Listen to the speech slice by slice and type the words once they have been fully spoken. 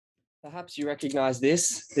Perhaps you recognize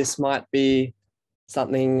this. This might be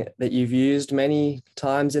something that you've used many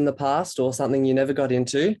times in the past or something you never got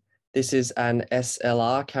into. This is an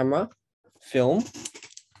SLR camera film.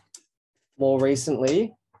 More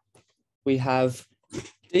recently, we have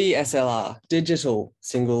DSLR, digital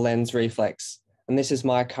single lens reflex. And this is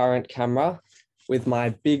my current camera with my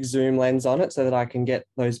big zoom lens on it so that I can get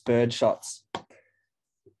those bird shots.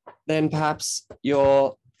 Then perhaps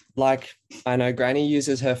you're like, I know Granny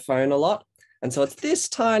uses her phone a lot. And so it's this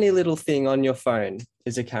tiny little thing on your phone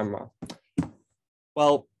is a camera.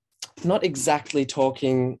 Well, not exactly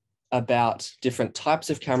talking about different types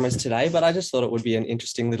of cameras today, but I just thought it would be an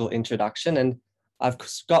interesting little introduction. And I've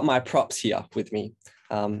got my props here with me.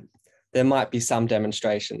 There might be some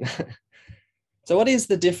demonstration. So what is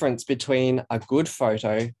the difference between a good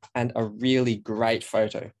photo and a really great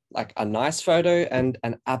photo? Like a nice photo and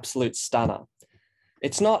an absolute stunner.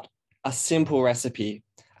 It's not a simple recipe,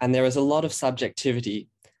 and there is a lot of subjectivity.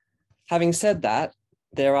 Having said that,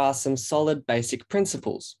 there are some solid basic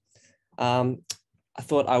principles. I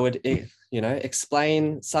thought I would,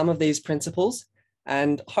 explain some of these principles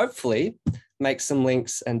and hopefully make some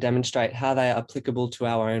links and demonstrate how they are applicable to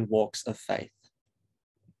our own walks of faith.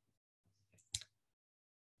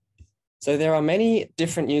 So there are many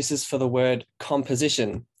different uses for the word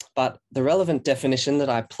composition, but the relevant definition that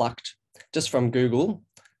I plucked just from Google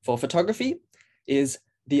for photography is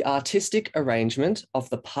the artistic arrangement of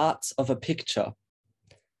the parts of a picture.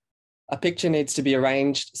 A picture needs to be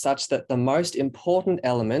arranged such that the most important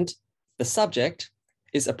element, the subject,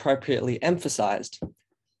 is appropriately emphasized.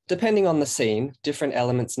 Depending on the scene, different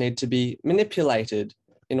elements need to be manipulated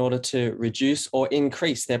in order to reduce or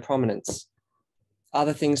increase their prominence.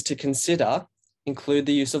 Other things to consider include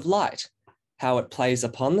the use of light, how it plays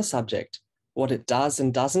upon the subject, what it does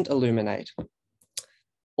and doesn't illuminate.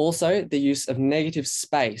 Also, the use of negative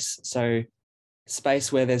space, so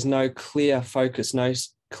space where there's no clear focus, no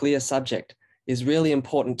clear subject, is really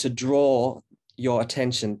important to draw your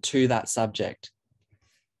attention to that subject.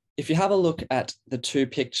 If you have a look at the two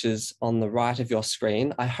pictures on the right of your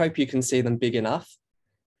screen, I hope you can see them big enough.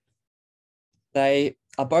 They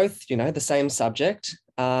are both, the same subject,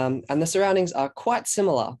 and the surroundings are quite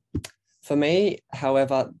similar. For me,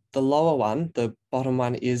 however, the lower one, the bottom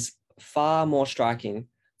one, is far more striking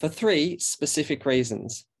for three specific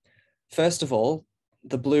reasons. First of all,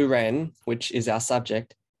 the blue wren, which is our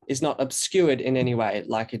subject, is not obscured in any way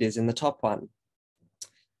like it is in the top one.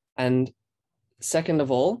 And second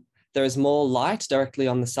of all, there is more light directly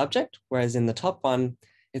on the subject, whereas in the top one,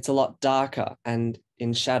 it's a lot darker and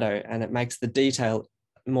in shadow, and it makes the detail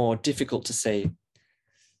more difficult to see.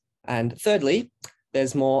 And thirdly,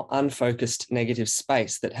 there's more unfocused negative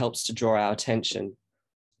space that helps to draw our attention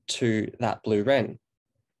to that blue wren.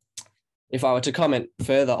 If I were to comment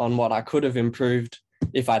further on what I could have improved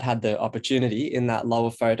if I'd had the opportunity in that lower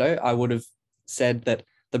photo, I would have said that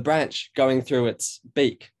the branch going through its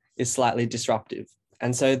beak is slightly disruptive.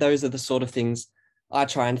 And so those are the sort of things I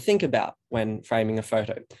try and think about when framing a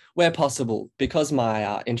photo. Where possible, because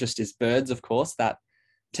my interest is birds, of course, that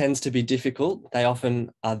tends to be difficult. They often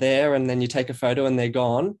are there and then you take a photo and they're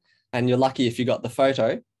gone and you're lucky if you got the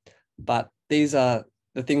photo. But these are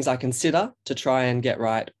the things I consider to try and get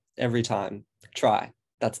right every time. Try,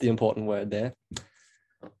 that's the important word there.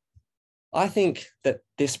 I think that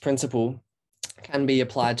this principle can be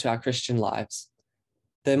applied to our Christian lives.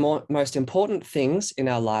 The most important things in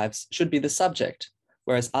our lives should be the subject,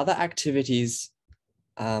 whereas other activities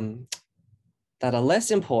that are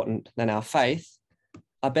less important than our faith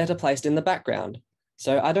are better placed in the background.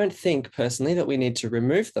 So I don't think personally that we need to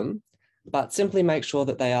remove them, but simply make sure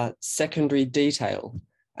that they are secondary detail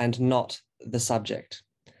and not the subject.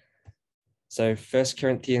 So 1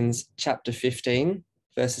 Corinthians chapter 15,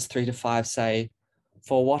 verses 3-5 say,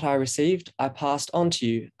 "For what I received, I passed on to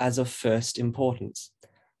you as of first importance,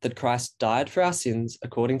 that Christ died for our sins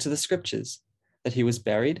according to the scriptures, that he was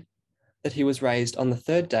buried, that he was raised on the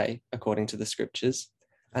third day according to the scriptures,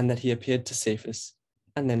 and that he appeared to Cephas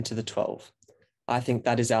and then to the 12. I think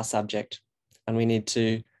that is our subject, and we need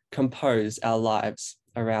to compose our lives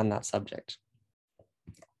around that subject.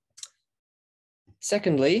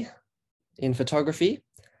 Secondly, in photography,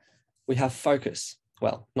 we have focus.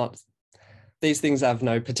 Well, these things have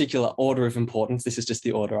no particular order of importance. This is just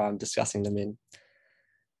the order I'm discussing them in.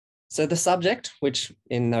 So the subject, which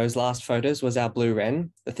in those last photos was our blue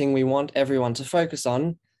wren, the thing we want everyone to focus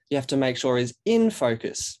on, you have to make sure is in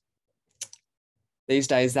focus. These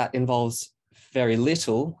days, that involves very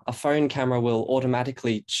little. A phone camera will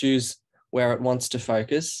automatically choose where it wants to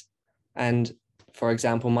focus. And for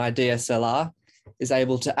example, my DSLR is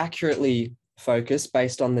able to accurately focus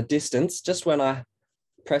based on the distance. Just when I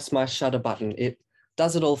press my shutter button, it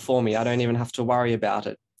does it all for me. I don't even have to worry about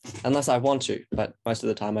it unless I want to, but most of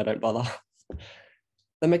the time I don't bother.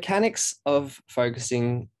 The mechanics of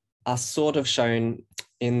focusing are sort of shown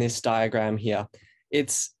in this diagram here.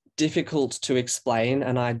 It's difficult to explain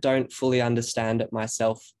and I don't fully understand it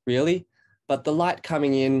myself really, but the light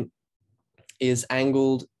coming in is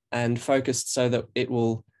angled and focused so that it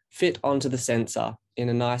will fit onto the sensor in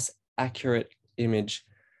a nice accurate image.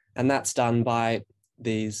 And that's done by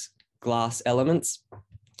these glass elements,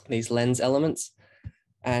 these lens elements.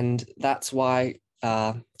 And that's why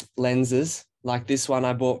lenses like this one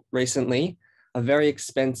I bought recently are very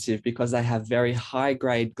expensive because they have very high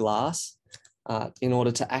grade glass in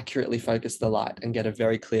order to accurately focus the light and get a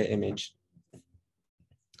very clear image.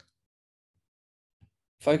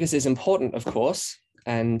 Focus is important, of course,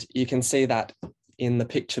 and you can see that in the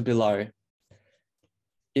picture below.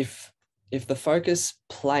 If the focus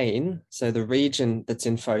plane, so the region that's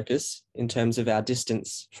in focus in terms of our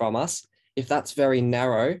distance from us, if that's very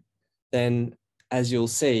narrow, then as you'll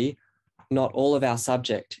see, not all of our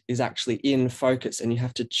subject is actually in focus and you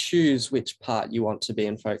have to choose which part you want to be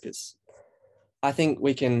in focus. I think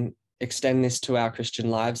we can extend this to our Christian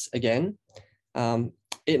lives again.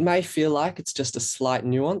 It may feel like it's just a slight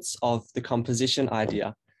nuance of the composition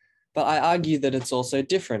idea, but I argue that it's also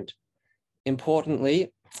different.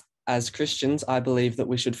 Importantly, as Christians, I believe that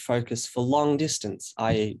we should focus for long distance,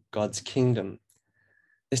 i.e. God's kingdom.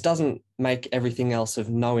 This doesn't make everything else of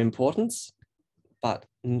no importance, but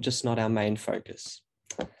just not our main focus.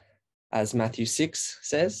 As Matthew 6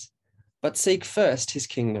 says, but seek first his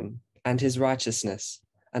kingdom and his righteousness,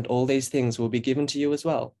 and all these things will be given to you as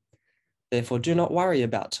well. Therefore, do not worry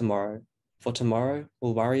about tomorrow, for tomorrow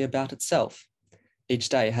will worry about itself. Each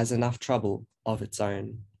day has enough trouble of its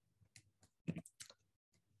own.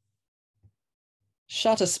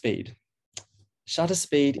 Shutter speed. Shutter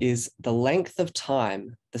speed is the length of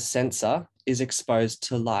time the sensor is exposed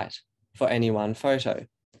to light for any one photo.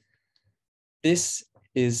 It's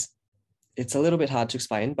a little bit hard to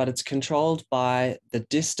explain, but it's controlled by the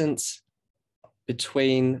distance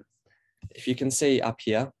between, if you can see up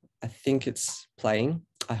here, I think it's playing,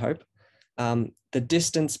 I hope, the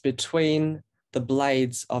distance between the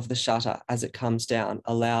blades of the shutter as it comes down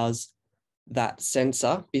allows that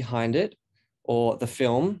sensor behind it or the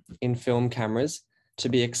film in film cameras to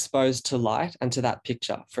be exposed to light and to that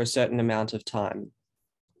picture for a certain amount of time.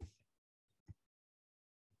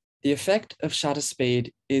 The effect of shutter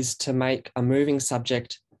speed is to make a moving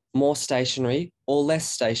subject more stationary or less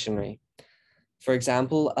stationary. For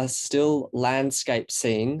example, a still landscape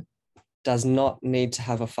scene does not need to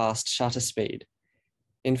have a fast shutter speed.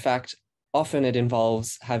 In fact, often it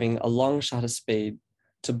involves having a long shutter speed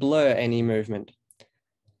to blur any movement.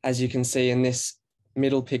 As you can see in this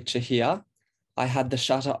middle picture here, I had the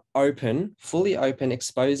shutter open, fully open,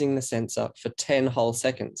 exposing the sensor for 10 whole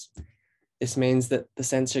seconds. This means that the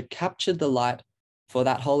sensor captured the light for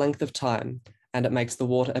that whole length of time and it makes the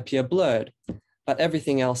water appear blurred, but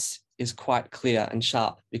everything else is quite clear and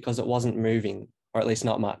sharp because it wasn't moving, or at least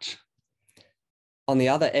not much. On the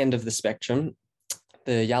other end of the spectrum,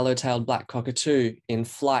 the yellow-tailed black cockatoo in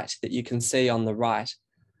flight that you can see on the right,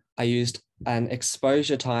 I used an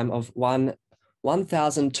exposure time of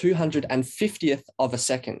 1,250th of a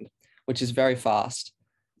second, which is very fast.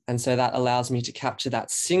 And so that allows me to capture that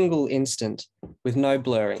single instant with no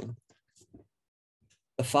blurring.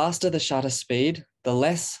 The faster the shutter speed, the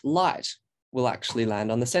less light will actually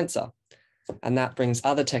land on the sensor. And that brings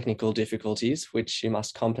other technical difficulties, which you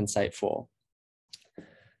must compensate for.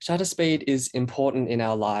 Shutter speed is important in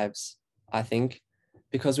our lives, I think,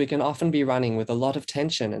 because we can often be running with a lot of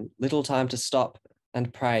tension and little time to stop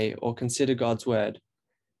and pray or consider God's word.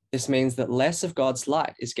 This means that less of God's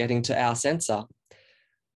light is getting to our sensor.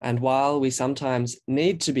 And while we sometimes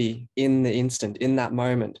need to be in the instant, in that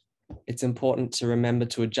moment, it's important to remember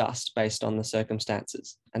to adjust based on the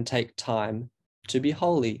circumstances and take time to be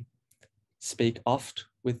holy. Speak oft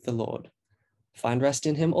with the Lord. Find rest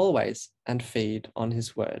in him always and feed on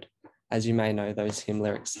his word. As you may know, those hymn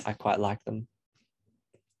lyrics, I quite like them.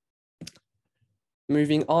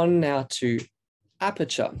 Moving on now to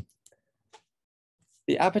aperture.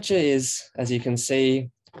 The aperture is, as you can see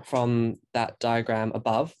from that diagram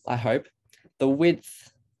above, I hope, the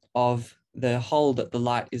width of the hole that the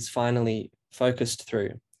light is finally focused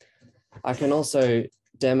through. I can also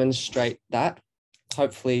demonstrate that,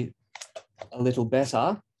 hopefully a little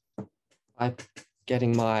better, by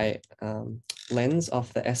getting my lens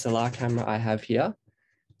off the SLR camera I have here.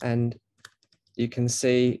 And you can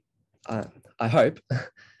see, I hope,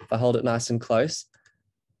 if I hold it nice and close,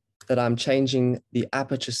 that I'm changing the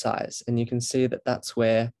aperture size, and you can see that that's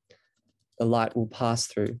where the light will pass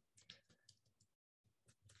through.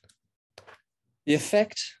 The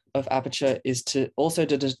effect of aperture is also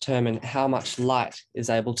to determine how much light is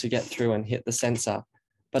able to get through and hit the sensor,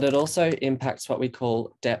 but it also impacts what we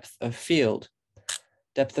call depth of field.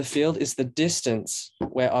 Depth of field is the distance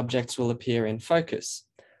where objects will appear in focus.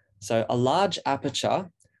 So a large aperture,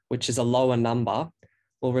 which is a lower number,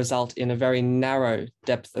 will result in a very narrow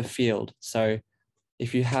depth of field. So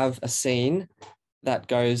if you have a scene that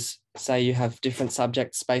goes, say you have different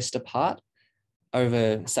subjects spaced apart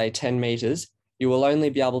over, say, 10 meters, you will only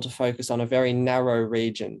be able to focus on a very narrow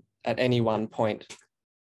region at any one point.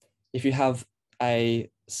 If you have a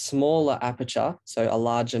smaller aperture, so a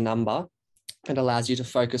larger number, it allows you to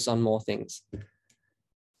focus on more things.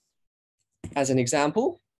 As an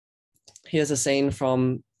example, here's a scene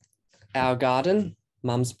from our garden,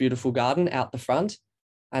 Mum's beautiful garden out the front,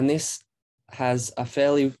 and this has a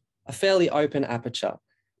fairly open aperture,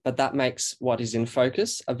 but that makes what is in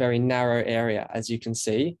focus a very narrow area, as you can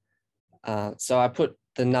see. So I put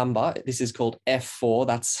the number, this is called f4,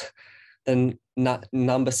 that's the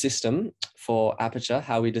number system for aperture,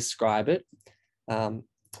 how we describe it.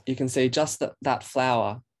 You can see just that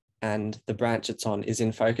flower and the branch it's on is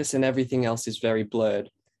in focus, and everything else is very blurred.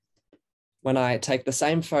 When I take the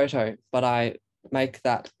same photo, but I make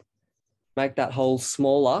that hole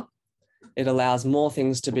smaller, it allows more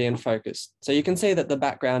things to be in focus. So you can see that the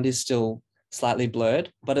background is still slightly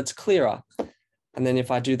blurred, but it's clearer. And then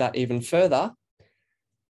if I do that even further,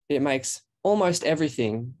 it makes almost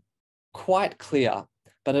everything quite clear,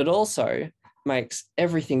 but it also makes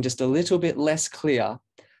everything just a little bit less clear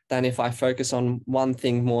than if I focus on one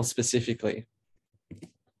thing more specifically.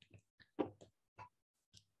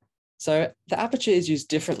 So the aperture is used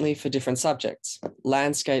differently for different subjects.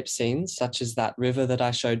 Landscape scenes, such as that river that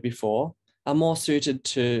I showed before, are more suited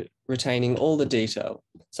to retaining all the detail,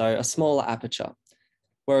 so a smaller aperture,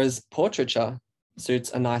 whereas portraiture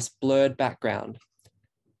suits a nice blurred background.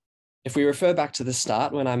 If we refer back to the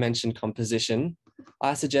start when I mentioned composition,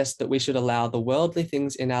 I suggest that we should allow the worldly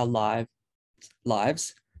things in our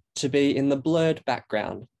lives to be in the blurred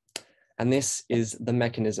background. And this is the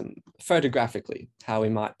mechanism, photographically, how we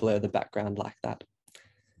might blur the background like that.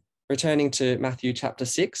 Returning to Matthew chapter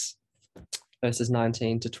 6, verses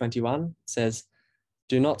 19 to 21, says,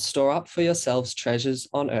 "Do not store up for yourselves treasures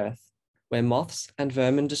on earth, where moths and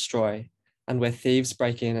vermin destroy, and where thieves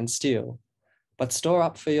break in and steal. But store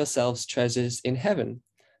up for yourselves treasures in heaven,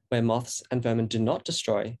 where moths and vermin do not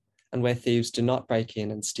destroy, and where thieves do not break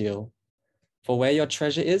in and steal. For where your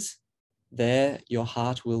treasure is, there your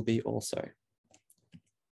heart will be also."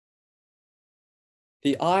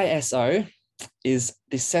 The ISO is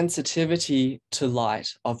the sensitivity to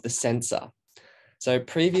light of the sensor. So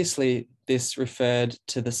previously, this referred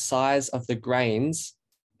to the size of the grains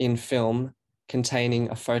in film containing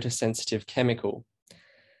a photosensitive chemical.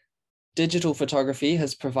 Digital photography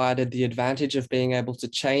has provided the advantage of being able to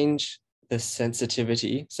change the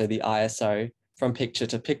sensitivity, so the ISO, from picture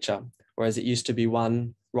to picture, whereas it used to be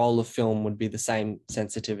one roll of film would be the same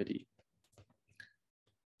sensitivity.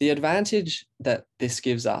 The advantage that this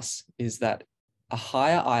gives us is that a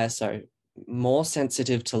higher ISO, more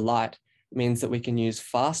sensitive to light, means that we can use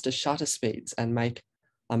faster shutter speeds and make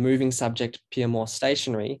a moving subject appear more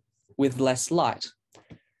stationary with less light.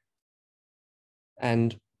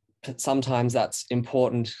 And sometimes that's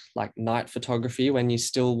important, like night photography, when you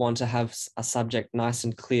still want to have a subject nice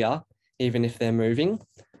and clear, even if they're moving.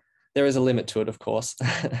 There is a limit to it, of course.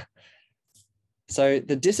 So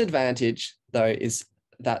the disadvantage, though, is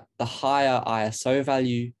that the higher ISO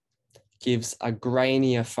value gives a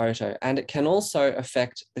grainier photo, and it can also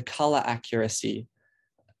affect the color accuracy.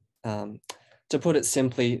 To put it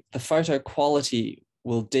simply, the photo quality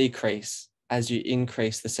will decrease as you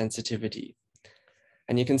increase the sensitivity.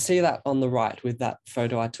 And you can see that on the right with that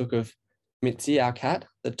photo I took of Mitzi, our cat.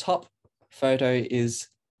 The top photo is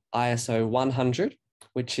ISO 100,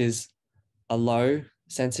 which is a low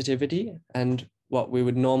sensitivity and what we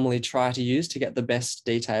would normally try to use to get the best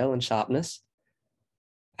detail and sharpness.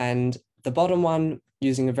 And the bottom one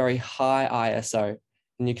using a very high ISO.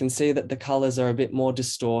 And you can see that the colors are a bit more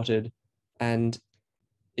distorted. And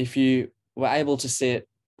if you were able to see it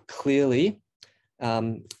clearly,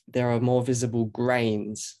 there are more visible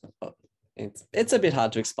grains. It's a bit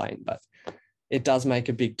hard to explain, but it does make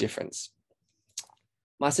a big difference.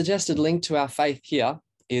 My suggested link to our faith here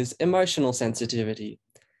is emotional sensitivity.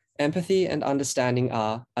 Empathy and understanding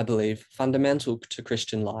are, I believe, fundamental to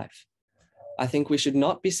Christian life. I think we should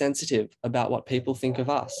not be sensitive about what people think of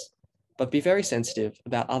us, but be very sensitive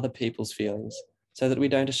about other people's feelings. so that we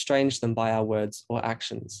don't estrange them by our words or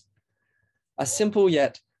actions. A simple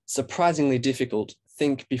yet surprisingly difficult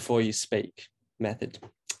think before you speak method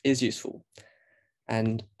is useful.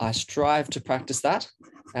 And I strive to practice that,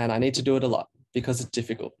 and I need to do it a lot because it's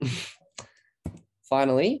difficult.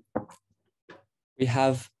 Finally, we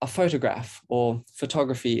have a photograph or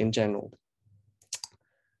photography in general.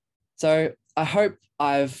 So I hope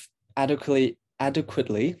I've adequately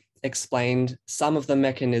explained some of the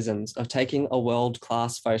mechanisms of taking a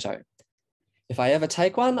world-class photo. If I ever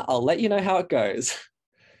take one, I'll let you know how it goes.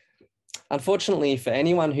 Unfortunately, for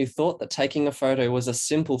anyone who thought that taking a photo was a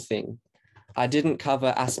simple thing, I didn't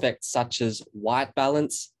cover aspects such as white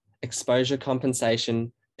balance, exposure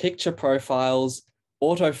compensation, picture profiles,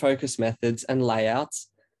 autofocus methods and layouts,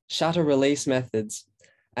 shutter release methods,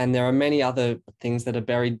 and there are many other things that are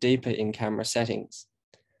buried deeper in camera settings.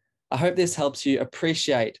 I hope this helps you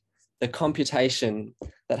appreciate the computation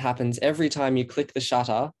that happens every time you click the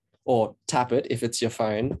shutter or tap it if it's your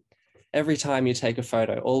phone. Every time you take a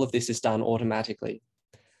photo, all of this is done automatically.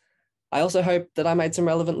 I also hope that I made some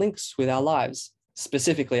relevant links with our lives,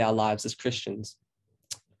 specifically our lives as Christians.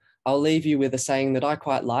 I'll leave you with a saying that I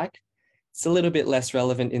quite like. It's a little bit less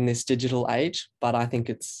relevant in this digital age, but I think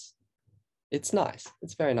it's nice.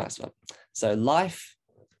 It's a very nice one. So life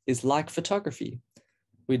is like photography.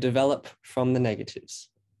 We develop from the negatives.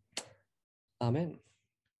 Amen.